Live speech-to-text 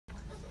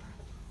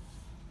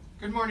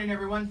Good morning,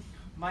 everyone.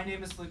 My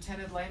name is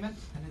Lieutenant Lehman,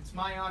 and it's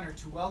my honor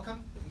to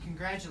welcome and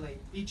congratulate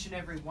each and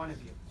every one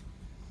of you.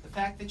 The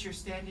fact that you're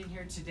standing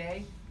here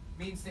today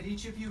means that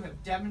each of you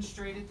have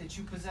demonstrated that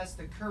you possess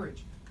the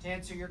courage to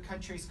answer your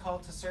country's call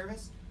to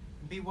service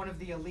and be one of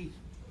the elite.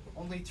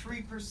 Only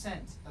 3%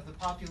 of the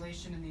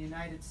population in the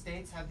United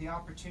States have the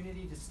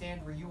opportunity to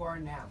stand where you are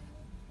now.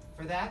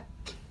 For that,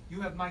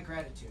 you have my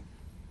gratitude.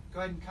 Go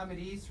ahead and come at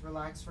ease,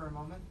 relax for a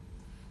moment.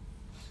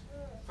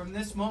 From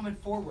this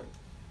moment forward,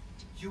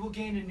 you will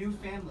gain a new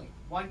family,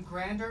 one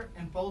grander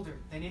and bolder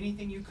than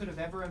anything you could have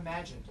ever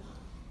imagined.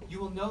 You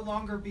will no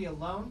longer be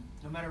alone,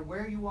 no matter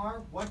where you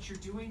are, what you're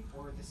doing,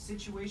 or the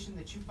situation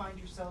that you find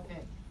yourself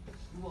in.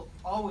 You will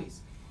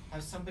always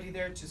have somebody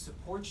there to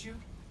support you,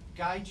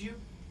 guide you,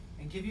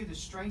 and give you the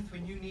strength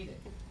when you need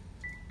it.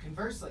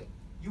 Conversely,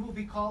 you will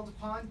be called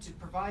upon to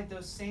provide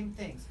those same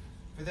things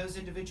for those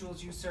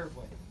individuals you serve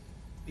with,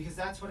 because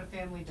that's what a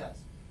family does.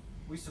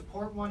 We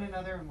support one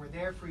another and we're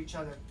there for each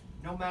other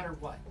no matter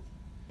what.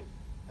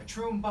 A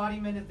true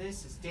embodiment of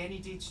this is Danny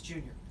Dietz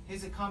Jr.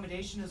 His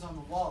accommodation is on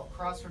the wall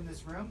across from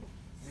this room,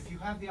 and if you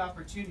have the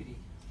opportunity,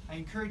 I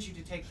encourage you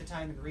to take the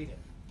time and read it.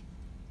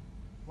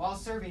 While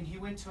serving, he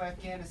went to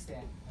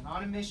Afghanistan and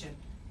on a mission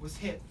was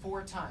hit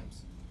 4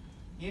 times.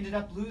 He ended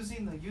up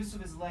losing the use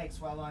of his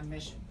legs while on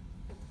mission,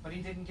 but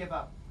he didn't give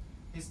up.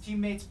 His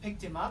teammates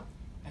picked him up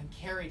and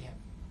carried him.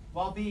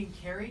 While being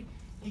carried,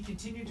 he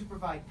continued to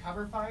provide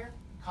cover fire,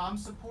 comm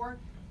support,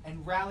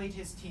 and rallied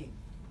his team.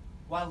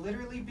 While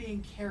literally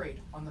being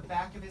carried on the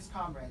back of his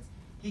comrades,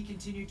 he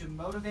continued to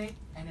motivate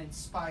and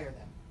inspire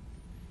them.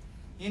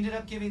 He ended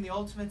up giving the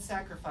ultimate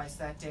sacrifice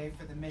that day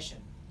for the mission,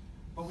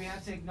 but we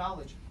have to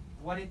acknowledge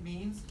what it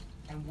means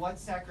and what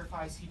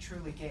sacrifice he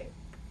truly gave.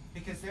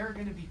 Because there are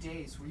going to be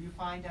days where you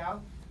find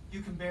out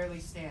you can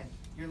barely stand.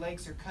 Your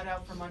legs are cut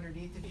out from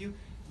underneath of you,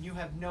 and you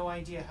have no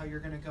idea how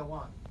you're going to go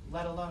on,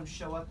 let alone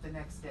show up the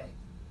next day.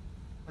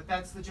 But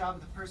that's the job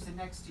of the person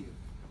next to you,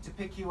 to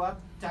pick you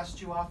up,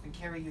 dust you off, and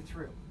carry you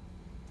through.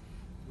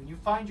 When you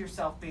find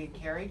yourself being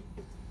carried,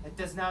 that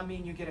does not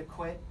mean you get to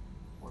quit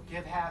or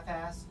give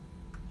half-ass.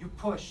 You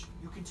push.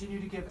 You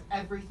continue to give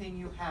everything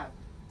you have.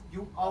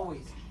 You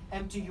always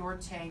empty your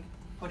tank,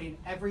 putting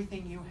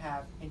everything you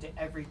have into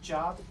every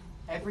job,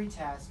 every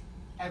task,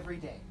 every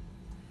day.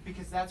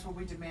 Because that's what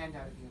we demand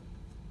out of you.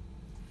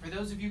 For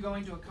those of you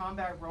going to a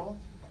combat role,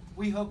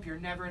 we hope you're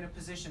never in a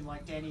position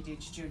like Danny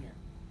Dietz Jr.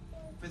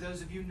 For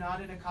those of you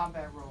not in a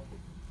combat role,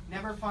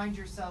 never find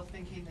yourself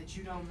thinking that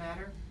you don't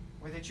matter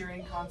or that you're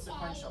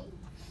inconsequential,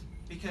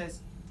 because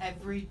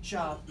every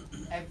job,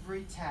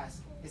 every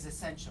task is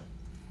essential.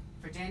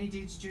 For Danny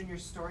Dietz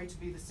Jr.'s story to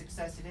be the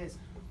success it is,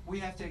 we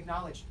have to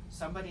acknowledge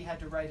somebody had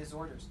to write his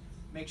orders,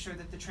 make sure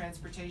that the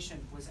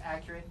transportation was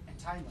accurate and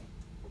timely,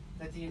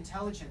 that the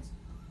intelligence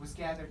was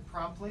gathered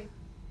promptly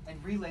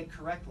and relayed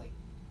correctly.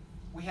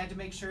 We had to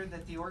make sure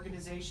that the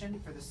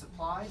organization for the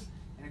supplies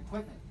and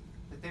equipment,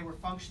 that they were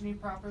functioning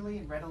properly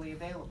and readily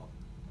available.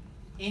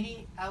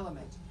 Any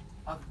element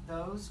of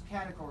those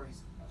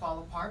categories fall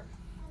apart,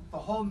 the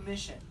whole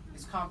mission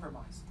is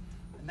compromised.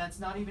 And that's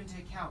not even to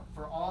account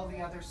for all the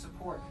other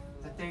support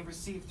that they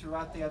receive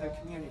throughout the other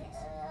communities.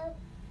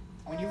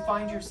 When you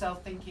find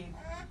yourself thinking,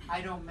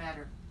 I don't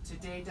matter,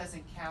 today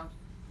doesn't count,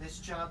 this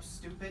job's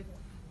stupid,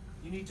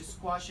 you need to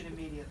squash it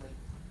immediately,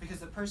 because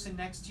the person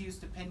next to you is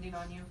depending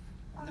on you,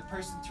 and the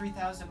person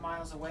 3,000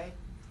 miles away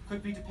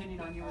could be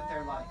depending on you with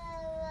their life.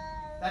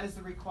 That is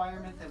the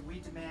requirement that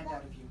we demand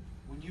out of you.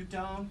 When you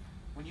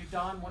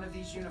don one of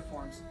these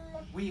uniforms,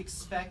 we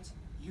expect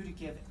you to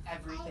give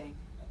everything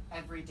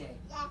every day,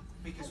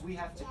 because we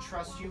have to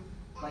trust you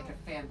like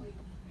a family.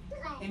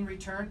 In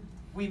return,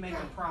 we make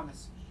a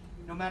promise.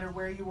 No matter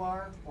where you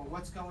are or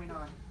what's going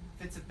on,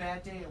 if it's a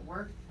bad day at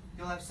work,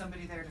 you'll have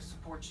somebody there to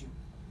support you.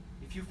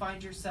 If you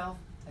find yourself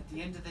at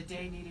the end of the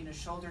day needing a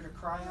shoulder to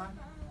cry on,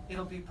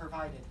 it'll be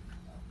provided.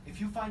 If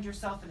you find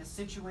yourself in a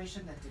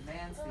situation that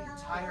demands the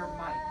entire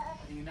might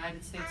of the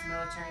United States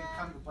military to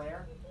come to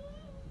bear,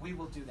 we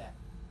will do that,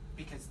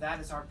 because that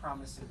is our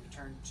promise in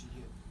return to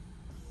you.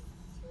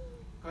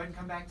 Go ahead and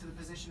come back to the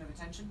position of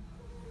attention.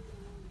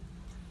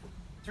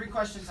 3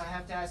 questions I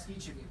have to ask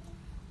each of you.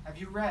 Have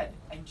you read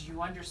and do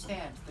you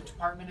understand the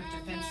Department of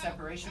Defense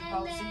separation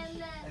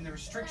policy and the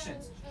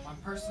restrictions on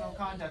personal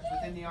conduct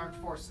within the armed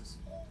forces?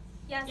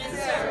 Yes,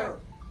 sir.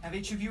 Have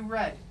each of you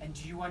read and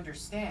do you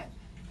understand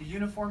the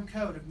Uniform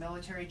Code of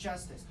Military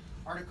Justice,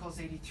 Articles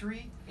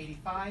 83,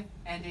 85,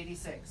 and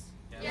 86?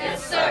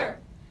 Yes, sir.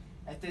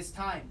 At this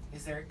time,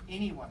 is there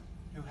anyone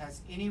who has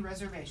any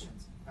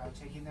reservations about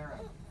taking their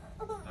oath?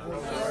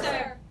 No,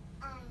 sir.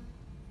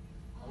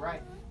 All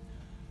right.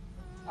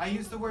 I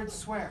use the word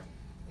swear.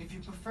 If you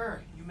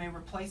prefer, you may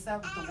replace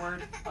that with the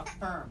word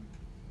affirm.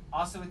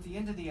 Also, at the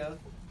end of the oath,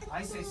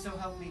 I say, so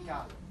help me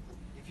God.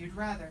 If you'd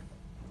rather,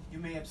 you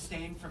may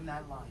abstain from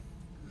that line.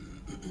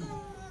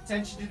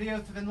 Attention to the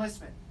oath of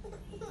enlistment.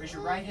 Raise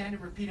your right hand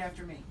and repeat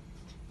after me.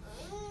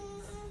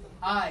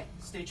 I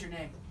state your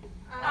name.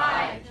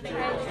 I,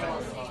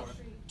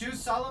 Do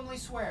solemnly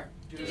swear.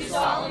 do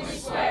solemnly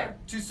swear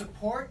To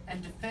support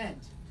and defend.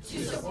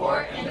 to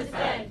support and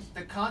defend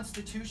the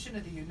Constitution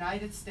of the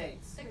United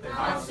States the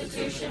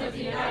Constitution of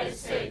the United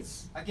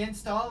States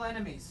against all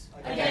enemies,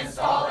 against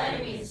all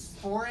enemies,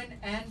 foreign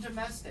and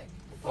domestic,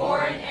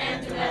 foreign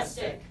and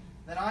domestic,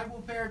 that I will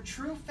bear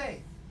true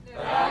faith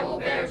that I will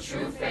bear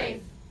true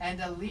faith and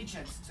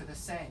allegiance to the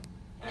same,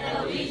 and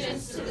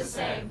allegiance to the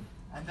same,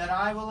 and that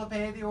I will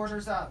obey the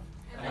orders of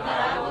and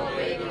that I will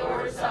obey the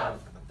orders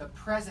of the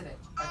President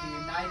of the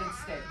United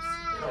States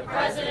the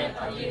President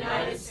of the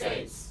United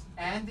States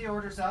and the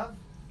orders of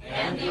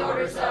and the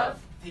orders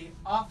of the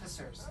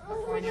officers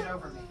appointed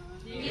over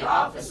me, the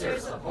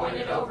officers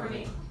appointed over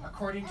me,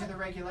 according to the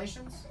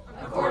regulations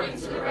according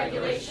to the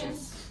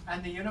regulations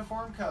and the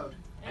Uniform Code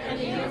and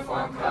the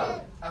Uniform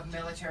Code of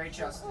Military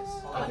Justice.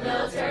 of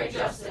Military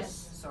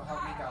Justice. So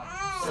help me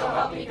God. So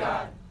help me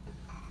God.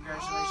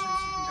 Congratulations,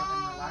 you can go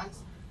ahead and relax.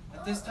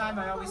 At this time,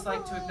 I always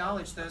like to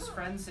acknowledge those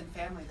friends and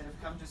family that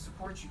have come to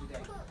support you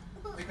today.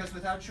 Because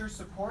without your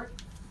support,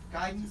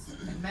 guidance,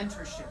 and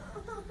mentorship,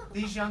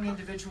 these young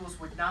individuals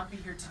would not be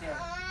here today,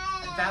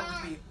 and that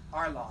would be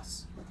our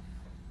loss.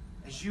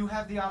 As you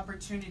have the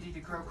opportunity to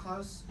grow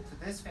close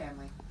to this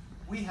family,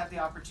 we have the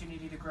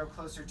opportunity to grow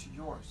closer to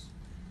yours.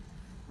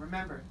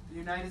 Remember, the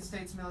United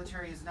States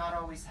military has not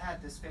always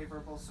had this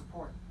favorable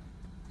support.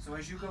 So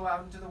as you go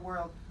out into the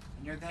world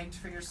and you're thanked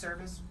for your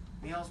service,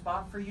 meals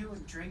bought for you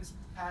and drinks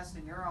passed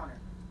in your honor,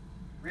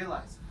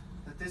 realize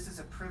that this is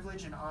a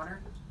privilege and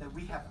honor that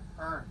we have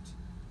earned,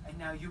 and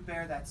now you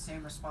bear that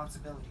same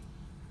responsibility.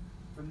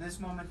 From this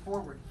moment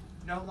forward,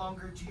 no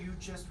longer do you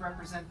just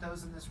represent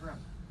those in this room,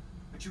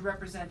 but you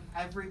represent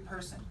every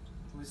person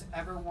who has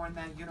ever worn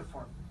that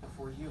uniform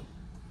before you.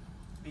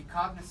 Be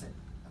cognizant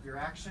of your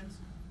actions,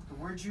 the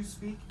words you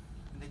speak,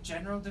 and the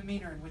general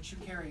demeanor in which you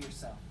carry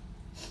yourself.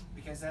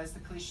 Because as the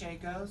cliche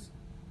goes,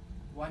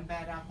 one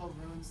bad apple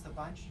ruins the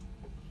bunch.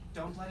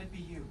 Don't let it be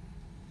you.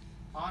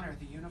 Honor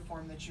the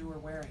uniform that you are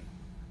wearing.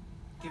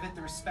 Give it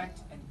the respect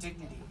and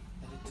dignity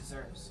that it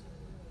deserves.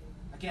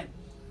 Again,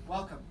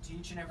 welcome to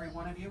each and every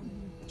one of you.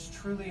 It's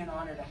truly an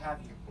honor to have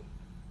you.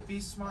 Be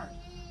smart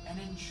and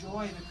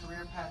enjoy the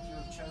career path you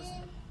have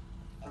chosen.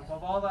 But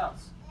above all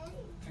else,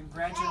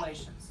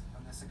 congratulations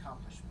on this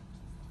accomplishment.